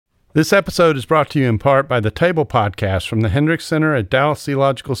This episode is brought to you in part by the Table Podcast from the Hendricks Center at Dallas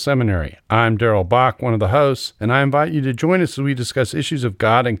Theological Seminary. I'm Darrell Bach, one of the hosts, and I invite you to join us as we discuss issues of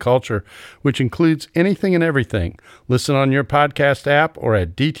God and culture, which includes anything and everything. Listen on your podcast app or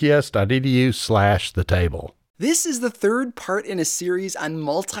at dts.edu/thetable. This is the third part in a series on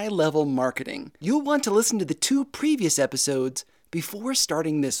multi-level marketing. You'll want to listen to the two previous episodes before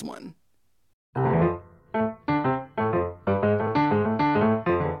starting this one.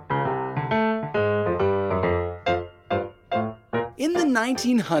 In the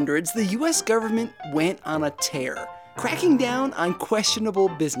 1900s, the U.S. government went on a tear, cracking down on questionable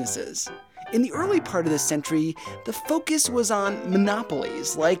businesses. In the early part of the century, the focus was on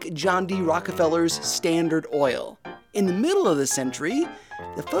monopolies like John D. Rockefeller's Standard Oil. In the middle of the century,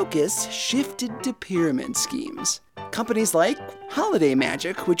 the focus shifted to pyramid schemes. Companies like Holiday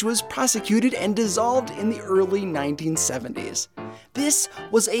Magic, which was prosecuted and dissolved in the early 1970s. This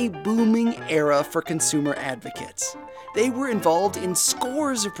was a booming era for consumer advocates. They were involved in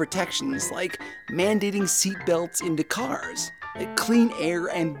scores of protections like mandating seatbelts into cars, clean air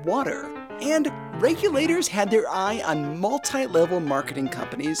and water, and regulators had their eye on multi-level marketing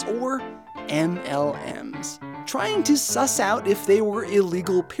companies, or MLMs, trying to suss out if they were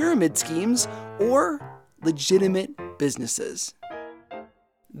illegal pyramid schemes or legitimate businesses.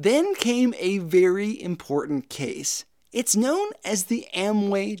 Then came a very important case. It's known as the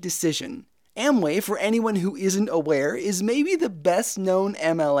Amway decision. Amway, for anyone who isn't aware, is maybe the best-known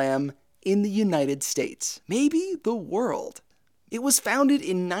MLM in the United States, maybe the world. It was founded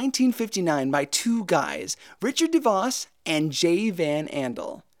in 1959 by two guys, Richard DeVos and Jay Van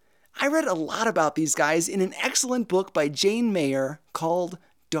Andel. I read a lot about these guys in an excellent book by Jane Mayer called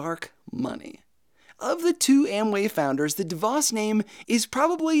Dark Money. Of the two Amway founders, the DeVos name is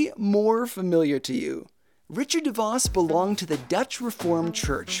probably more familiar to you. Richard DeVos belonged to the Dutch Reformed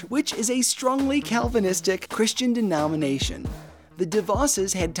Church, which is a strongly Calvinistic Christian denomination. The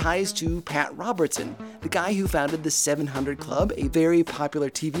DeVosses had ties to Pat Robertson, the guy who founded the 700 Club, a very popular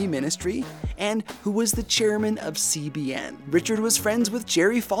TV ministry, and who was the chairman of CBN. Richard was friends with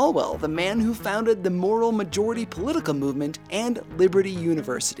Jerry Falwell, the man who founded the Moral Majority political movement and Liberty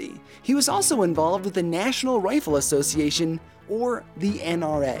University. He was also involved with the National Rifle Association, or the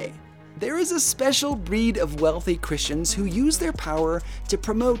NRA. There is a special breed of wealthy Christians who use their power to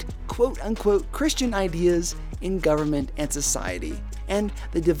promote quote-unquote Christian ideas in government and society. And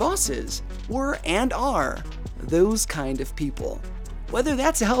the DeVosses were and are those kind of people. Whether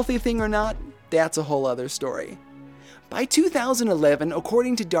that's a healthy thing or not, that's a whole other story. By 2011,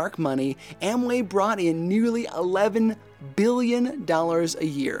 according to Dark Money, Amway brought in nearly $11 billion a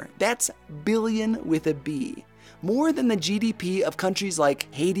year. That's billion with a B. More than the GDP of countries like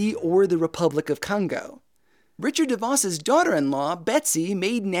Haiti or the Republic of Congo. Richard DeVos's daughter-in-law, Betsy,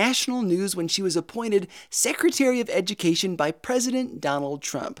 made national news when she was appointed Secretary of Education by President Donald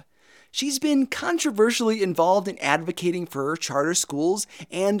Trump. She's been controversially involved in advocating for charter schools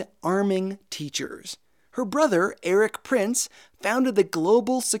and arming teachers. Her brother, Eric Prince, founded the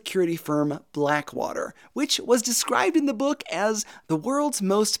global security firm Blackwater, which was described in the book as the world's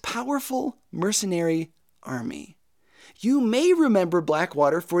most powerful mercenary army. You may remember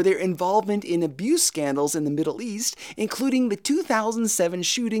Blackwater for their involvement in abuse scandals in the Middle East, including the 2007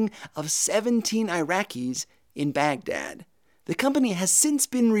 shooting of 17 Iraqis in Baghdad. The company has since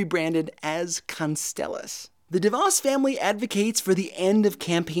been rebranded as Constellus. The DeVos family advocates for the end of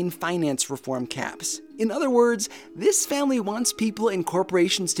campaign finance reform caps. In other words, this family wants people and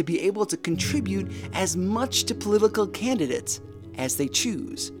corporations to be able to contribute as much to political candidates as they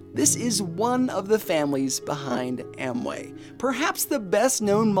choose. This is one of the families behind Amway, perhaps the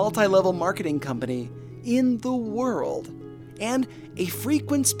best-known multi-level marketing company in the world, and a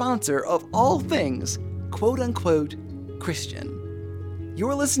frequent sponsor of all things quote-unquote Christian.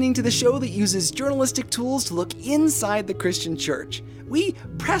 You're listening to the show that uses journalistic tools to look inside the Christian church. We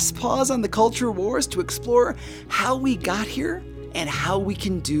press pause on the culture wars to explore how we got here and how we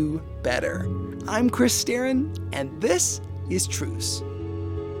can do better. I'm Chris Staron, and this is Truce.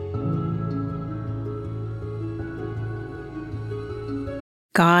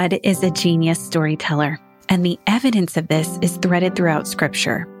 God is a genius storyteller, and the evidence of this is threaded throughout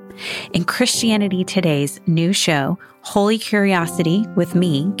Scripture. In Christianity Today's new show, Holy Curiosity, with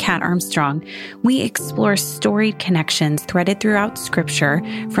me, Kat Armstrong, we explore storied connections threaded throughout Scripture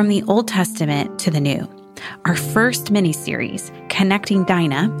from the Old Testament to the New. Our first mini-series, Connecting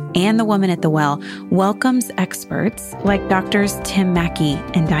Dinah and the Woman at the Well, welcomes experts like Drs. Tim Mackey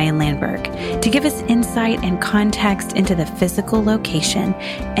and Diane Landberg to give us insight and context into the physical location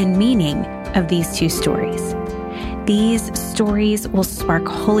and meaning of these two stories. These stories will spark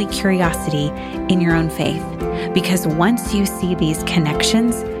holy curiosity in your own faith, because once you see these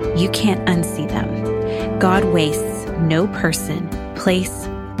connections, you can't unsee them. God wastes no person, place,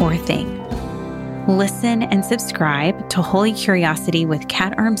 or thing. Listen and subscribe to Holy Curiosity with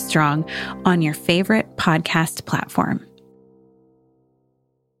Kat Armstrong on your favorite podcast platform.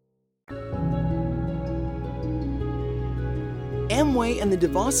 Amway and the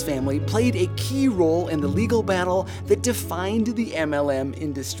DeVos family played a key role in the legal battle that defined the MLM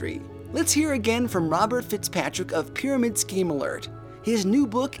industry. Let's hear again from Robert Fitzpatrick of Pyramid Scheme Alert. His new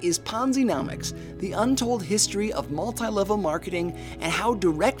book is Ponzi-nomics, the untold history of multi-level marketing and how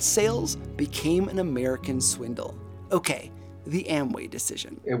direct sales became an American swindle. Okay, the Amway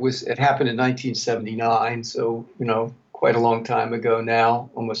decision. It happened in 1979, so, quite a long time ago now,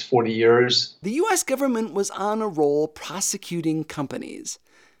 almost 40 years. The U.S. government was on a roll prosecuting companies.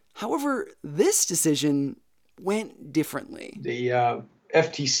 However, this decision went differently. The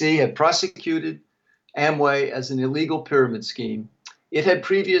FTC had prosecuted Amway as an illegal pyramid scheme. It had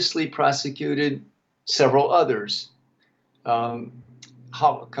previously prosecuted several others, a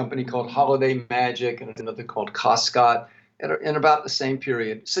company called Holiday Magic and another called Coscott, in about the same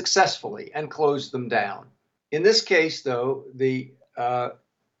period, successfully, and closed them down. In this case, though, the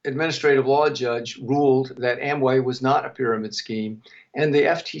administrative law judge ruled that Amway was not a pyramid scheme, and the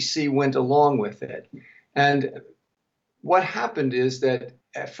FTC went along with it. And what happened is that,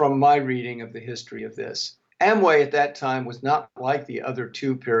 from my reading of the history of this, Amway at that time was not like the other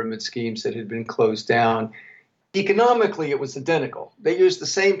two pyramid schemes that had been closed down. Economically, it was identical. They used the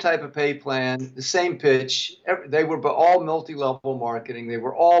same type of pay plan, the same pitch. They were all multi-level marketing. They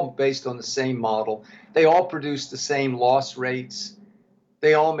were all based on the same model. They all produced the same loss rates.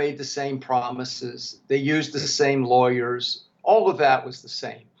 They all made the same promises. They used the same lawyers. All of that was the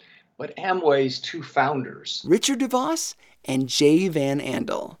same. But Amway's two founders, Richard DeVos and Jay Van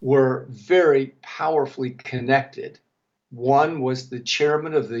Andel, were very powerfully connected. One was the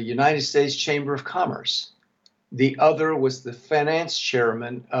chairman of the United States Chamber of Commerce. The other was the finance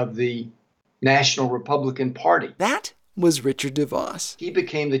chairman of the National Republican Party. That was Richard DeVos. He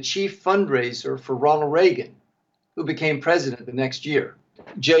became the chief fundraiser for Ronald Reagan, who became president the next year.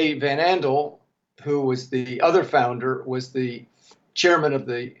 Jay Van Andel, who was the other founder, was the chairman of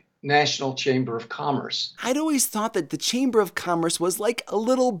the National Chamber of Commerce. I'd always thought that the Chamber of Commerce was like a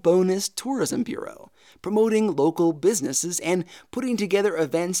little bonus tourism bureau, promoting local businesses and putting together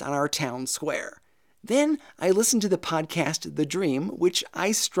events on our town square. Then I listened to the podcast The Dream, which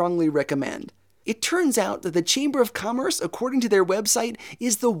I strongly recommend. It turns out that the Chamber of Commerce, according to their website,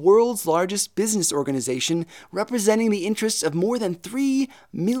 is the world's largest business organization, representing the interests of more than 3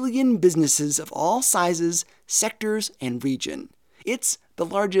 million businesses of all sizes, sectors, and region. It's the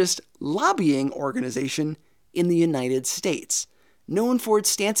largest lobbying organization in the United States, known for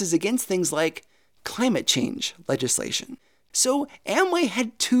its stances against things like climate change legislation. So Amway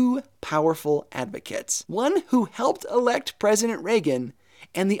had two powerful advocates, one who helped elect President Reagan,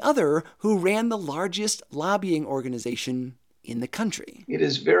 and the other who ran the largest lobbying organization in the country. It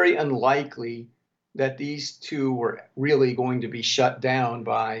is very unlikely that these two were really going to be shut down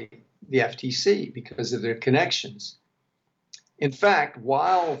by the FTC because of their connections. In fact,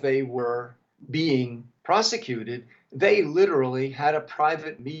 while they were being prosecuted, they literally had a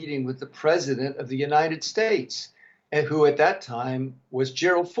private meeting with the President of the United States, who at that time was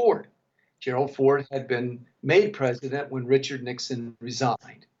Gerald Ford. Gerald Ford had been made president when Richard Nixon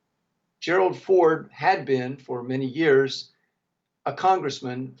resigned. Gerald Ford had been, for many years, a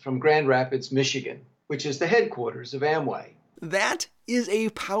congressman from Grand Rapids, Michigan, which is the headquarters of Amway. That is a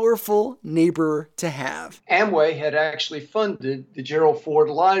powerful neighbor to have. Amway had actually funded the Gerald Ford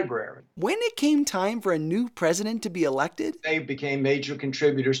Library. When it came time for a new president to be elected, they became major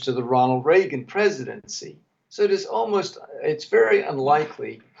contributors to the Ronald Reagan presidency. So it's very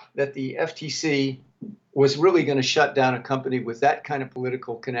unlikely that the FTC was really going to shut down a company with that kind of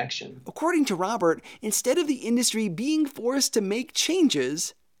political connection. According to Robert, instead of the industry being forced to make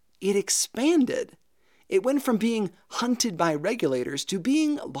changes, it expanded. It went from being hunted by regulators to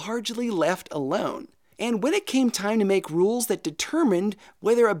being largely left alone. And when it came time to make rules that determined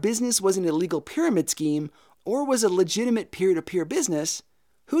whether a business was an illegal pyramid scheme or was a legitimate peer-to-peer business,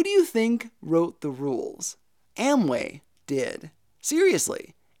 who do you think wrote the rules? Amway did.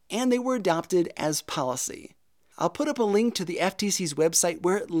 Seriously. And they were adopted as policy. I'll put up a link to the FTC's website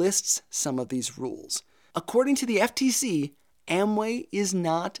where it lists some of these rules. According to the FTC, Amway is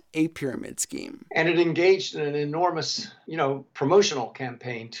not a pyramid scheme. And it engaged in an enormous, promotional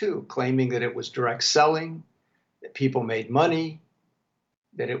campaign too, claiming that it was direct selling, that people made money,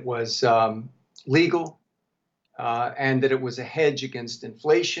 that it was legal. and that it was a hedge against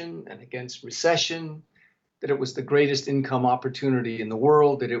inflation and against recession, that it was the greatest income opportunity in the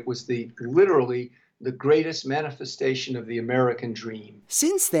world, that it was literally the greatest manifestation of the American dream.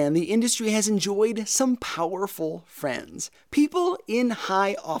 Since then, the industry has enjoyed some powerful friends, people in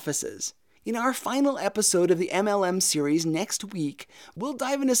high offices. In our final episode of the MLM series next week, we'll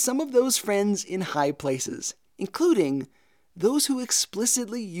dive into some of those friends in high places, including those who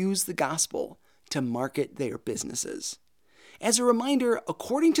explicitly use the gospel to market their businesses. As a reminder,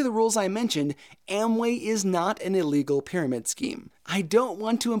 according to the rules I mentioned, Amway is not an illegal pyramid scheme. I don't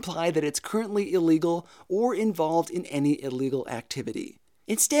want to imply that it's currently illegal or involved in any illegal activity.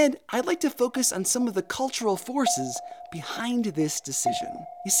 Instead, I'd like to focus on some of the cultural forces behind this decision.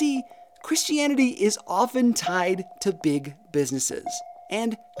 You see, Christianity is often tied to big businesses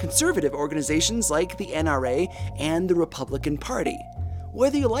and conservative organizations like the NRA and the Republican Party.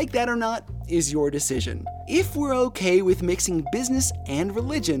 Whether you like that or not is your decision. If we're okay with mixing business and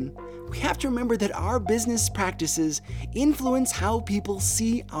religion, we have to remember that our business practices influence how people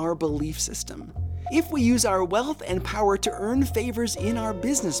see our belief system. If we use our wealth and power to earn favors in our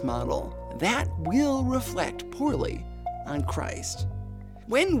business model, that will reflect poorly on Christ.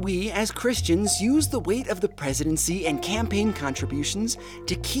 When we, as Christians, use the weight of the presidency and campaign contributions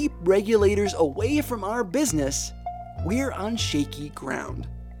to keep regulators away from our business, we're on shaky ground.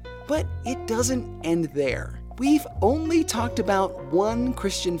 But it doesn't end there. We've only talked about one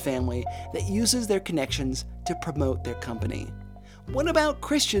Christian family that uses their connections to promote their company. What about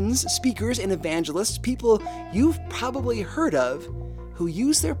Christians, speakers, and evangelists, people you've probably heard of, who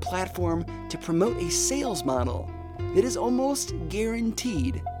use their platform to promote a sales model that is almost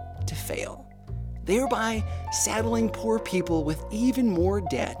guaranteed to fail, thereby saddling poor people with even more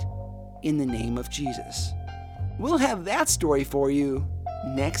debt in the name of Jesus? We'll have that story for you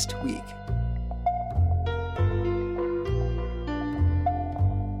next week.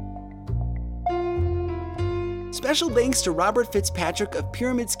 Special thanks to Robert Fitzpatrick of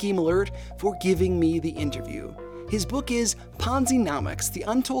Pyramid Scheme Alert for giving me the interview. His book is Ponzi-nomics: The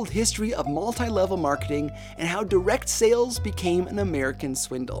Untold History of Multi-Level Marketing and How Direct Sales Became an American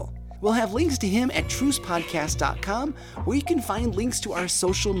Swindle. We'll have links to him at trucepodcast.com, where you can find links to our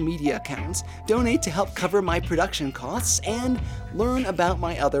social media accounts, donate to help cover my production costs, and learn about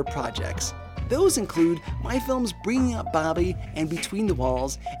my other projects. Those include my films Bringing Up Bobby and Between the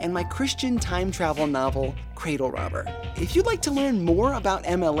Walls, and my Christian time travel novel, Cradle Robber. If you'd like to learn more about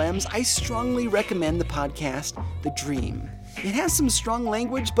MLMs, I strongly recommend the podcast, The Dream. It has some strong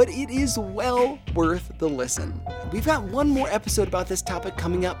language, but it is well worth the listen. We've got one more episode about this topic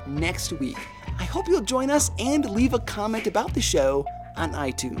coming up next week. I hope you'll join us and leave a comment about the show on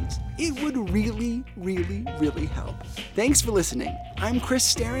iTunes. It would really, really, really help. Thanks for listening. I'm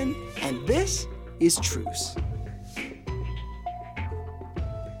Chris Staron, and this is Truce.